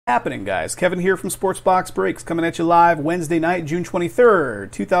Happening, guys? Kevin here from Sports Box Breaks, coming at you live Wednesday night, June 23rd,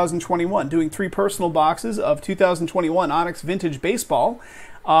 2021, doing 3 personal boxes of 2021 Onyx Vintage Baseball.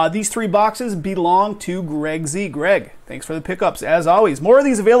 These 3 boxes belong to Greg Z. Greg, thanks for the pickups, as always. More of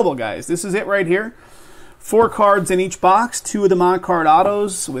these available, guys. This is it right here. 4 cards in each box, 2 of them on-card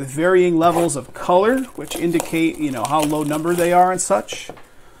autos with varying levels of color, which indicate, how low number they are and such.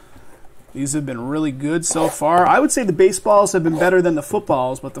 These have been really good so far. I would say the baseballs have been better than the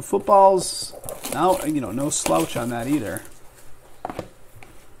footballs, but the footballs, now, no slouch on that either.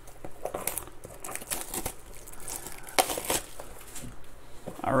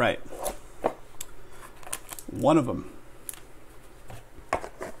 All right. One of them.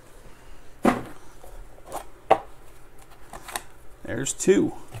 There's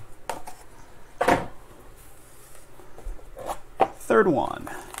 2. Third one.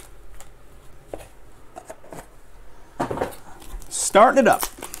 Starting it up.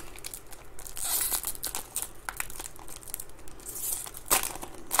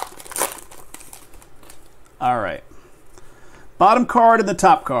 All right. Bottom card and the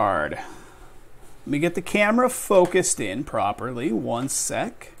top card. Let me get the camera focused in properly. One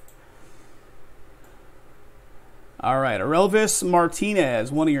sec. All right. Aurelvis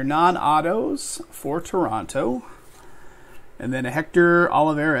Martinez, one of your non-autos for Toronto. And then a Hector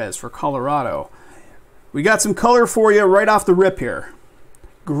Olivares for Colorado. We got some color for you right off the rip here.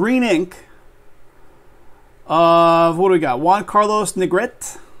 Green ink of, what do we got? Juan Carlos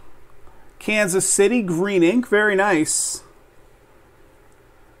Negrete. Kansas City, green ink. Very nice.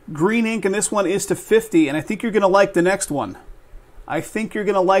 Green ink, and this one is to 50, and I think you're going to like the next one.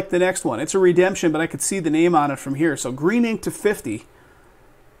 It's a redemption, but I could see the name on it from here. So green ink to 50.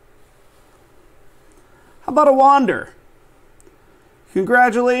 How about a Wander?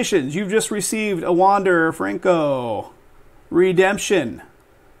 Congratulations, you've just received a Wander Franco redemption.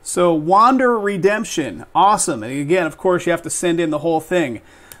 So Wander redemption, awesome. And again, of course, you have to send in the whole thing.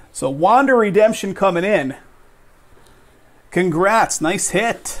 So Wander redemption coming in. Congrats, nice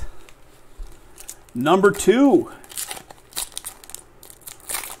hit. Number 2.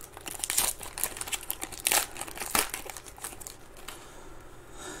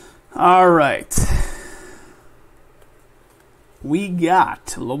 All right. We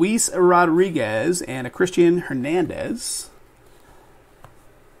got Luis Rodriguez and a Christian Hernandez.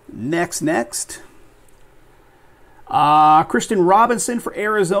 Next. Christian Robinson for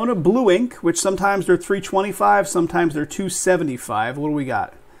Arizona, blue ink, which sometimes they're 325, sometimes they're 275. What do we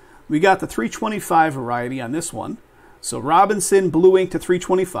got? We got the 325 variety on this one. So Robinson, blue ink to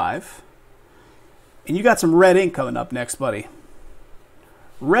 325. And you got some red ink coming up next, buddy.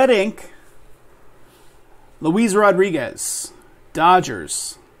 Red ink, Luis Rodriguez.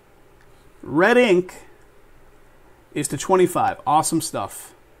 Dodgers. Red ink is to 25. Awesome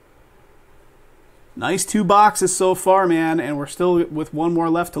stuff. Nice 2 boxes so far, man, and we're still with one more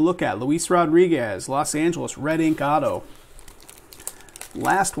left to look at. Luis Rodriguez, Los Angeles, red ink auto.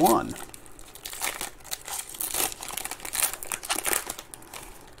 Last one.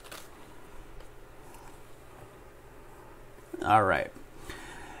 All right.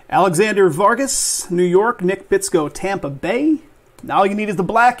 Alexander Vargas, New York. Nick Bitsko, Tampa Bay. Now all you need is the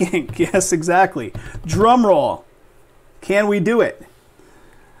black ink. Yes, exactly. Drum roll. Can we do it?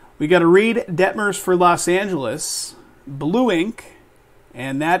 We got a Reed Detmers for Los Angeles. Blue ink.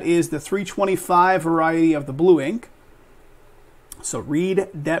 And that is the 325 variety of the blue ink. So Reed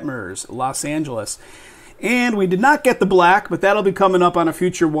Detmers, Los Angeles. And we did not get the black, but that'll be coming up on a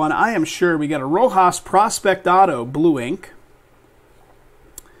future one, I am sure. We got a Rojas Prospect Auto, blue ink.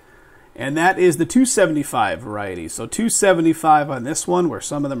 And that is the 275 variety. So 275 on this one, where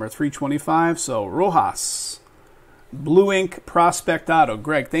some of them are 325. So Rojas, blue ink, Prospect Auto.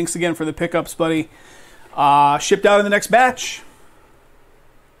 Greg, thanks again for the pickups, buddy. Shipped out in the next batch.